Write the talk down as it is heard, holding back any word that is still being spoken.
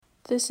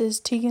This is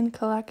Tegan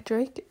Kalak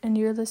Drake, and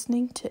you're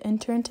listening to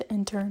Intern to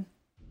Intern.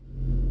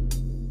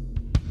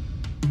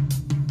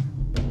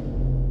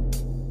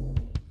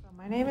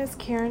 My name is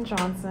Karen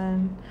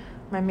Johnson.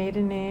 My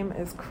maiden name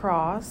is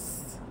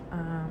Cross.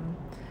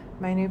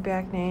 My new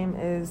back name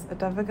is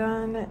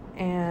Adevagun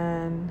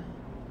and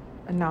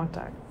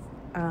Anautak.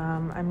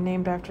 I'm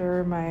named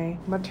after my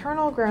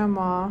maternal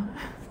grandma,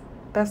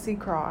 Bessie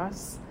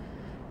Cross,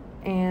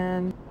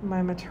 and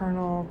my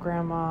maternal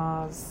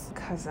grandma's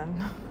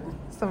cousin.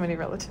 So many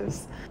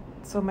relatives.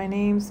 So my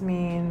names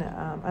mean,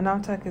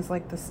 Anautak is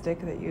like the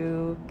stick that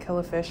you kill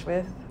a fish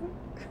with.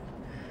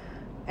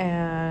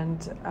 And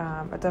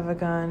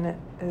Adevagun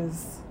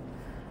is,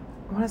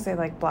 I want to say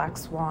like black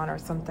swan or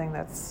something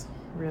that's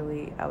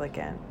really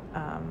elegant.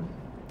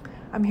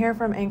 I'm here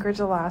from Anchorage,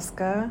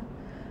 Alaska.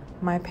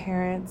 My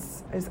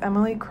parents is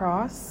Emily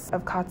Cross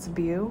of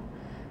Kotzebue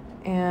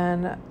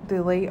and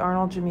the late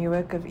Arnold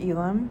Jamuick of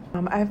Elam.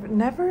 I've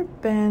never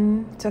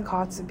been to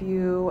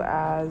Kotzebue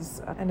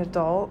as an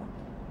adult.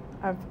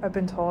 I've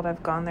been told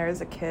I've gone there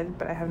as a kid,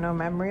 but I have no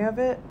memory of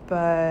it.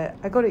 But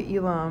I go to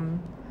Elam.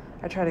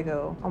 I try to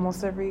go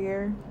almost every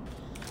year.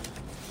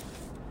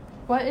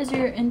 What is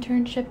your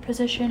internship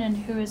position and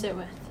who is it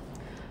with?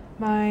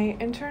 My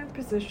intern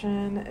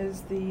position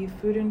is the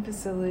food and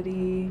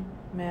facility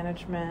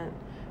management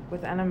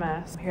with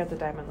NMS here at the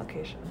Diamond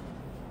location.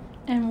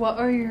 And what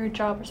are your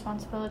job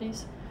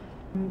responsibilities?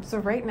 So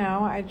right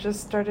now I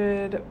just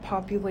started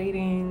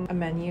populating a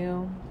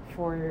menu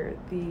for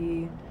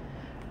the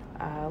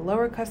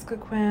Lower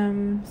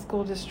Kuskokwim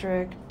School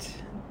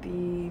District, the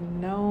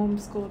Nome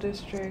School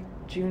District,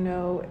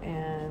 Juneau,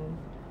 and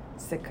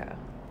Sitka.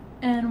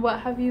 And what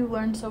have you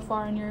learned so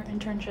far in your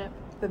internship?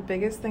 The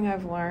biggest thing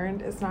I've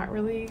learned is not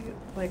really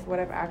like what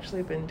I've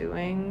actually been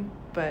doing,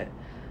 but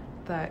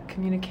that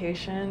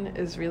communication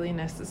is really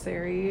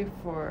necessary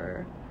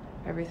for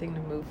everything to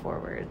move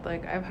forward.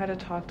 Like I've had to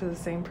talk to the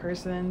same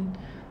person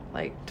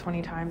like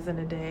 20 times in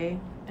a day,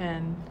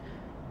 and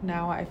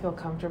now I feel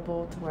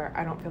comfortable to where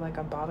I don't feel like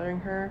I'm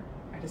bothering her.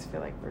 I just feel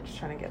like we're just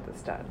trying to get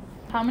this done.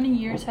 How many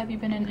years have you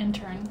been an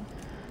intern?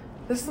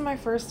 This is my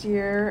first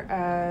year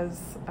as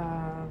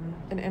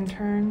an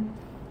intern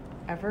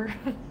ever.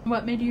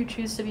 What made you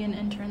choose to be an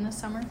intern this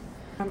summer?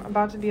 I'm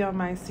about to be on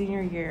my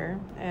senior year,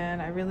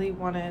 and I really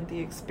wanted the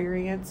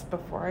experience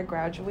before I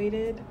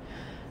graduated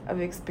of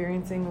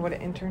experiencing what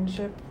an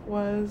internship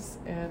was,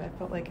 and I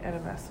felt like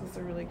NMS was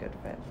a really good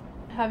fit.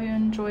 Have you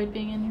enjoyed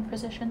being in your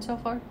position so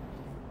far?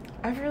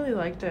 I've really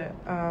liked it.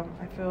 I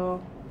feel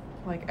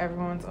like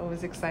everyone's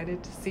always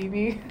excited to see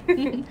me,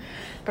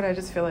 but I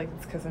just feel like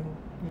it's because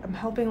I'm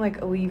helping like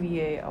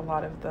alleviate a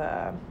lot of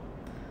the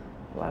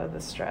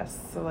stress,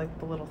 so like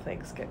the little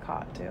things get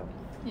caught too.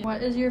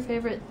 What is your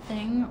favorite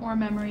thing or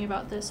memory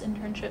about this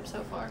internship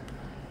so far?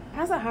 It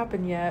hasn't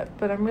happened yet,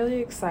 but I'm really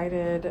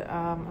excited.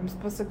 I'm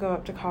supposed to go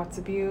up to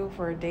Kotzebue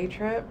for a day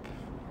trip,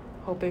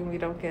 hoping we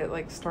don't get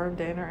like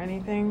stormed in or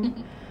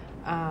anything.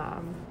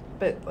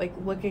 But like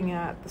looking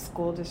at the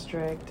school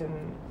district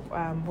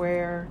and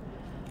where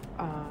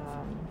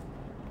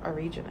our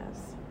region is,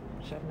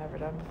 which I've never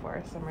done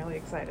before, so I'm really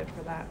excited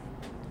for that.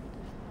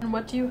 And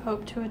what do you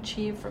hope to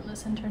achieve from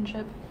this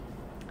internship?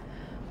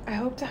 I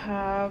hope to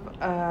have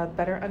a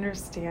better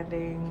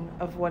understanding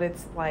of what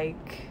it's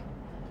like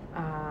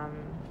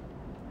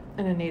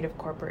in a Native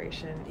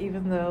corporation.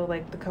 Even though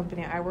like the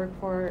company I work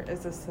for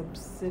is a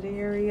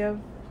subsidiary of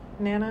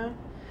NANA,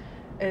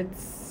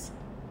 it's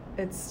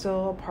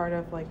still a part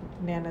of like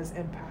NANA's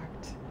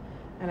impact.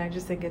 And I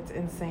just think it's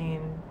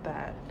insane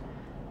that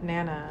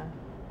NANA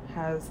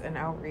has an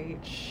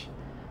outreach,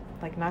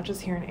 like not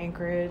just here in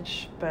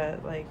Anchorage,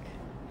 but like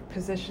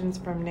positions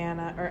from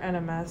NANA or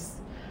NMS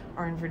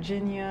are in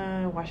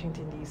Virginia,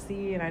 Washington,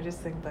 D.C., and I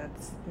just think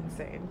that's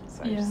insane.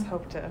 So I just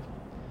hope to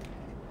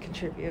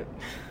contribute.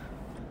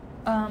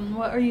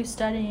 What are you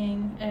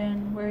studying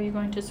and where are you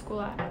going to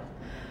school at?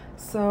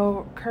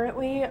 So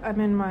currently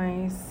I'm in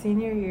my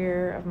senior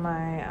year of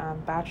my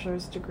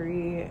bachelor's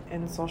degree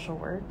in social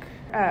work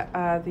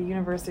at the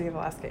University of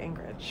Alaska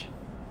Anchorage.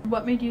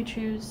 What made you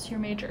choose your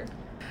major?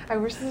 I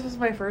wish this was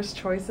my first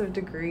choice of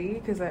degree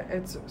because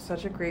it's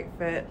such a great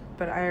fit,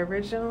 but I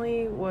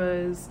originally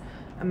was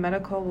a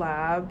medical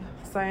lab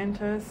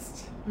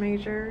scientist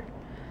major,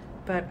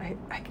 but I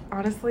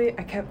honestly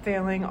kept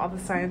failing all the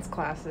science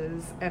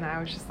classes, and I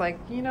was just like,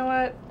 you know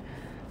what?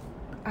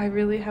 I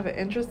really have an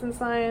interest in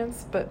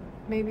science, but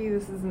maybe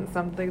this isn't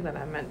something that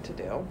I'm meant to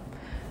do.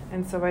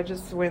 And so I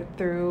just went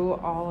through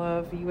all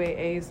of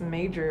UAA's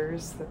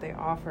majors that they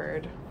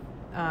offered.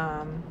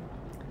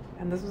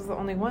 And this was the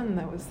only one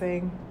that was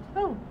saying,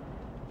 oh,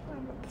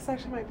 this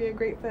actually might be a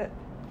great fit.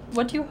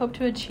 What do you hope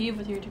to achieve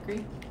with your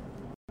degree?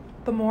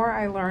 The more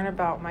I learn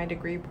about my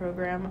degree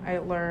program, I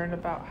learn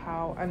about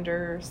how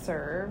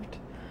underserved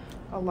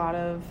a lot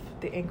of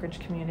the Anchorage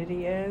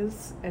community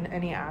is in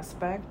any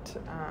aspect.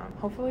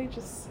 Hopefully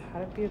just how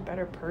to be a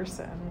better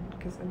person,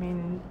 because I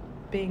mean,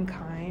 being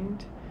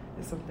kind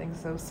is something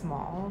so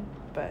small,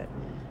 but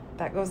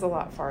that goes a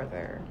lot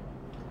farther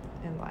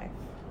in life.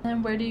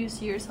 And where do you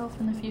see yourself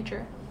in the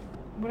future?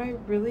 what I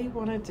really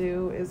want to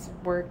do is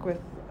work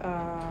with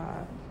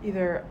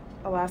either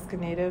Alaska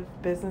Native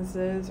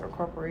businesses or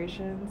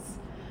corporations.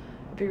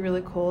 It'd be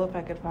really cool if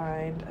I could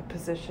find a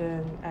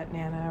position at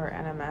NANA or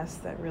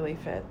NMS that really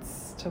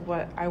fits to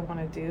what I want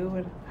to do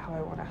and how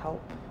I want to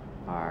help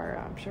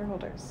our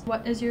shareholders.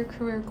 What is your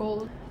career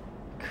goal?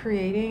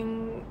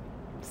 Creating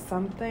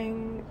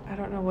something, I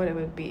don't know what it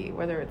would be,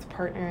 whether it's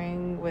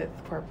partnering with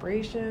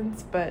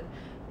corporations, but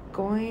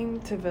going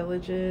to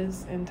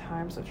villages in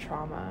times of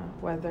trauma,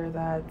 whether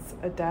that's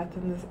a death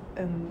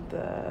in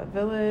the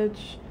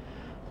village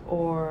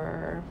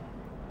or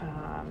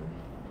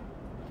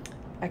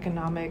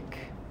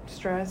economic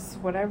stress,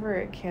 whatever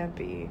it can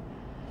be.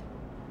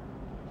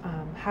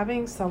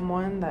 Having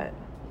someone that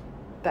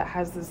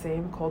has the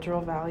same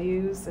cultural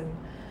values, and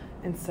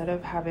instead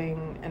of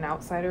having an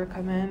outsider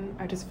come in,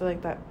 I just feel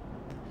like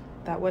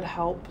that would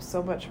help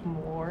so much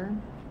more,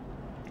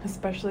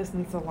 especially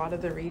since a lot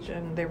of the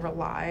region, they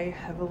rely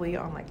heavily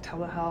on like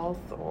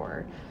telehealth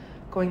or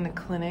going to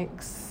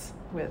clinics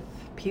with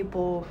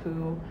people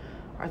who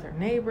are their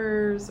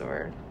neighbors,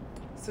 or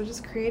so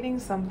just creating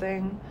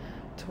something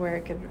to where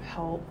it could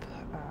help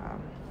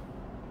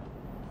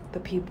the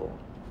people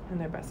in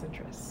their best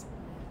interests.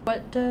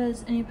 What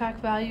does Inupiaq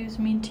values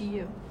mean to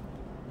you?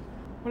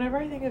 Whenever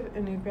I think of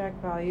Inupiaq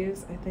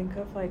values, I think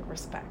of like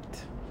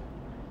respect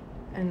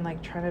and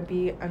like trying to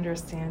be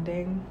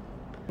understanding.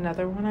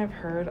 Another one I've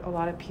heard a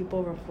lot of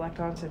people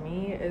reflect on to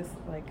me is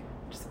like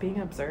just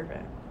being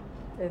observant.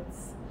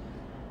 It's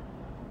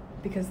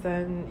because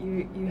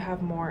then you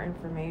have more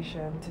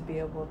information to be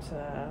able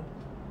to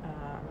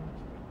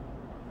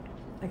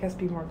I guess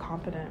be more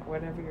confident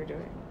whatever you're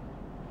doing.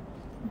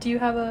 Do you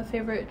have a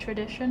favorite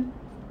tradition?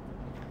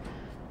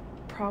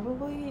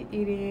 Probably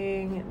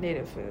eating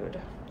native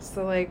food.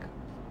 So like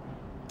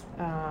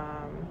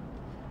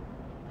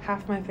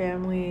half my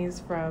family's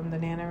from the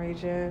NANA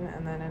region,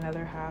 and then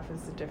another half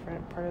is a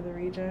different part of the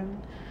region.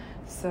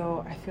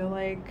 So I feel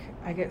like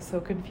I get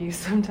so confused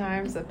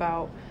sometimes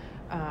about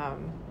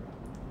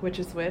which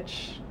is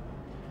which,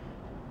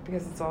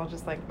 because it's all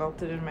just like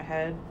melted in my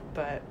head.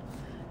 But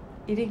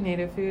eating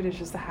native food is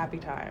just a happy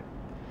time.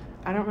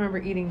 I don't remember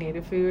eating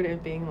native food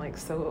and being like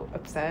so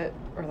upset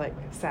or like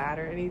sad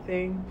or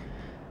anything.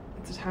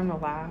 It's a time to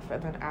laugh,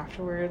 and then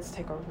afterwards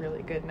take a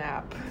really good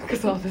nap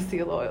because all the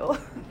seal oil.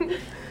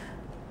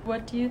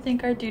 What do you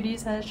think our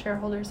duties as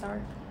shareholders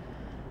are?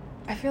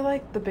 I feel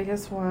like the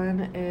biggest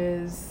one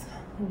is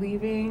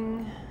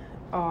leaving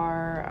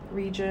our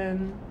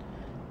region,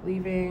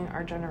 leaving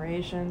our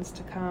generations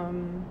to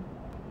come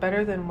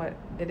better than what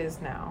it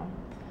is now.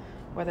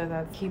 Whether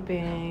that's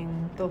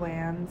keeping the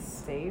lands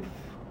safe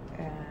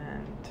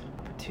and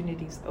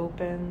opportunities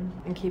open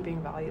and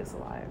keeping values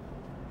alive.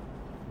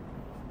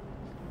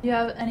 Do you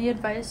have any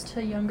advice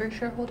to younger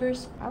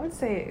shareholders? I would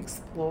say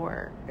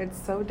explore. It's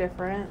so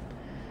different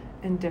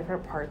in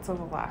different parts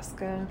of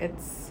Alaska.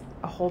 It's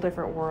a whole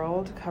different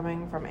world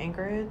coming from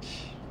Anchorage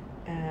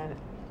and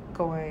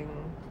going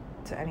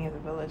to any of the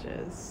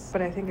villages.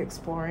 But I think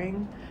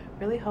exploring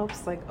really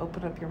helps like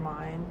open up your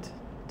mind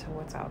to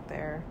what's out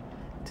there,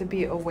 to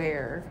be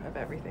aware of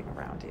everything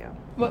around you.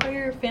 What are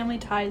your family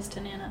ties to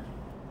NANA?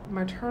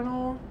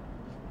 Maternal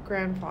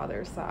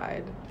grandfather's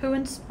side. Who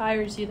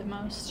inspires you the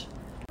most?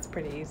 It's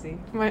pretty easy.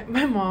 My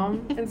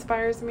mom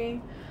inspires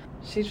me.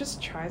 She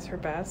just tries her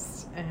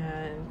best,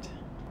 and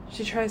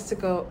she tries to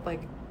go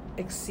like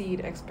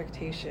exceed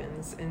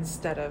expectations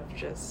instead of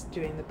just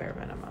doing the bare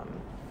minimum.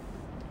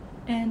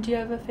 And do you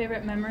have a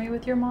favorite memory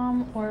with your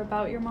mom or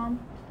about your mom?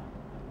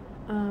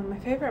 My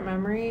favorite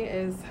memory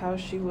is how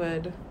she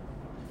would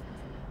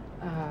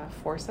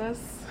force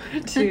us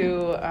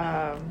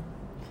to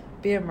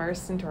be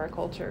immersed into our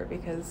culture,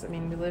 because I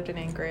mean, we lived in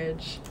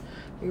Anchorage.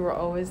 We were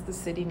always the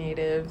city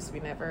natives.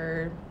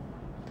 It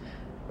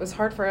was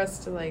hard for us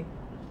to like,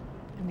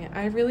 I mean,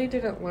 I really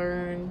didn't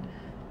learn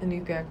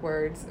Inupiaq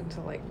words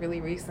until like really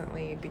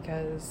recently,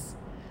 because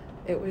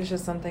it was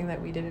just something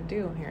that we didn't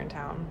do here in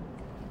town.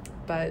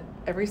 But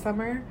every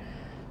summer,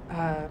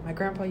 my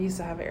grandpa used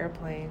to have an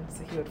airplane,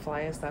 so he would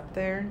fly us up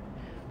there.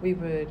 We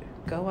would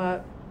go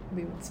up,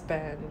 we would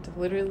spend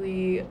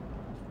literally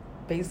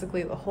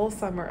basically the whole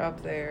summer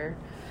up there,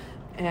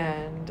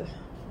 and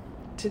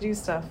to do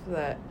stuff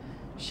that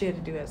she had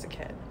to do as a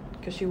kid,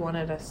 because she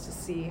wanted us to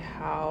see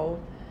how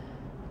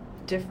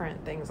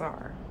different things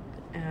are.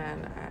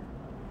 And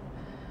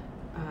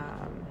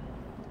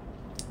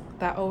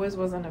that always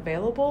wasn't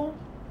available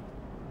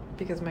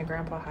because my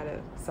grandpa had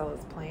to sell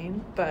his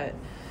plane, but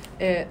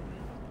it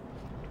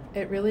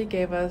really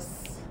gave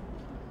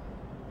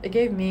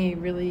me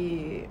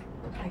really,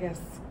 I guess,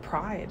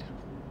 pride.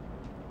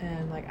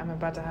 And like, I'm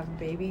about to have a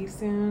baby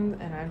soon,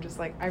 and I'm just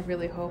like, I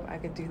really hope I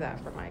could do that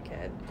for my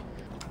kid.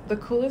 The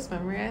coolest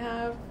memory I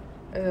have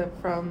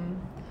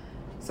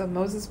so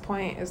Moses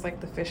Point is like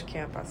the fish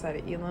camp outside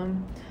of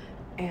Elam,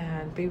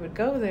 and we would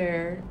go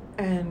there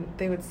and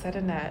they would set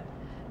a net,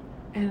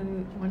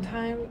 And one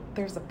time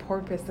there's a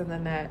porpoise in the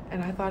net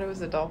and I thought it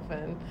was a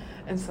dolphin.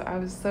 And so I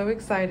was so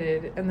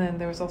excited. And then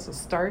there was also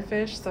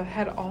starfish. So I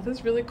had all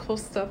this really cool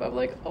stuff. I'm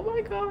like, oh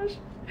my gosh,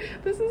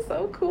 this is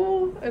so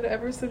cool. And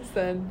ever since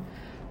then,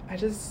 I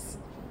guess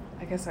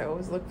I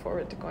always look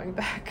forward to going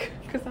back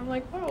because I'm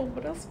like, wow,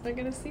 what else am I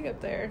going to see up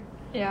there?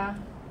 Yeah.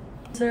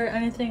 Is there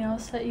anything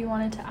else that you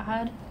wanted to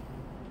add?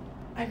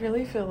 I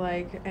really feel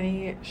like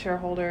any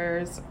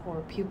shareholders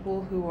or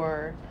people who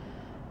are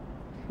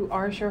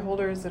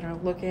shareholders and are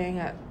looking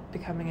at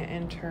becoming an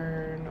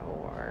intern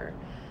or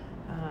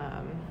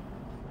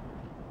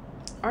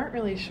aren't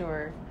really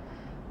sure,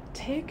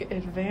 take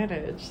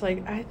advantage.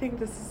 Like, I think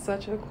this is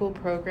such a cool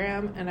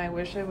program, and I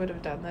wish I would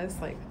have done this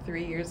like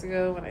 3 years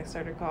ago when I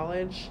started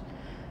college.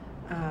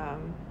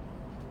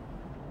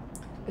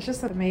 It's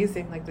just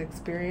amazing, like the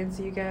experience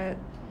you get.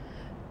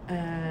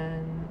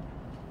 And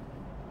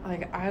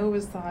like, I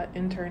always thought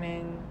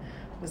interning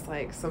was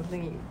like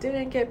something you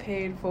didn't get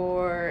paid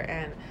for,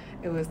 and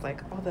it was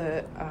like all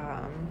the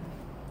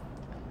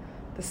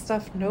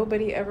stuff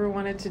nobody ever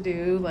wanted to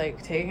do,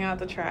 like taking out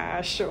the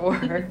trash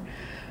or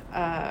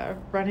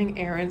running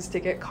errands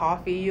to get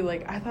coffee.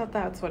 Like, I thought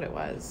that's what it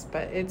was,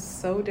 but it's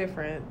so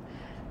different.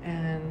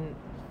 And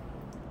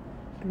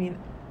I mean,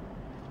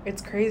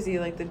 it's crazy,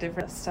 like the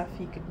different stuff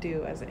you could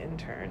do as an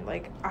intern.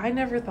 Like, I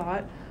never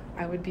thought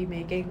I would be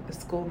making a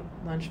school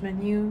lunch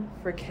menu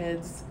for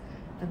kids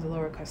in the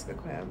Lower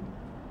Kuskokwim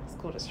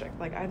school district.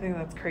 Like, I think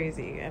that's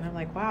crazy. And I'm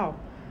like, wow,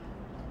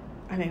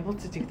 I'm able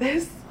to do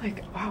this?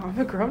 Like, wow, I'm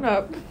a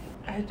grown-up.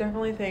 I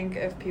definitely think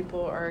if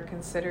people are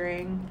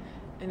considering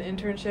an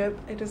internship,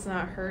 it does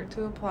not hurt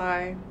to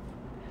apply,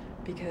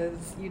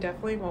 because you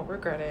definitely won't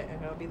regret it,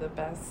 and it'll be the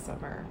best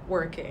summer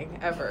working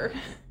ever.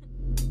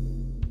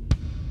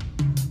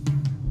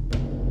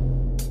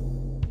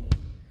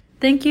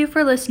 Thank you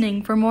for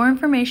listening. For more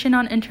information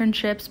on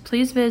internships,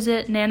 please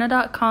visit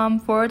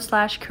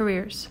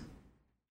nana.com/careers.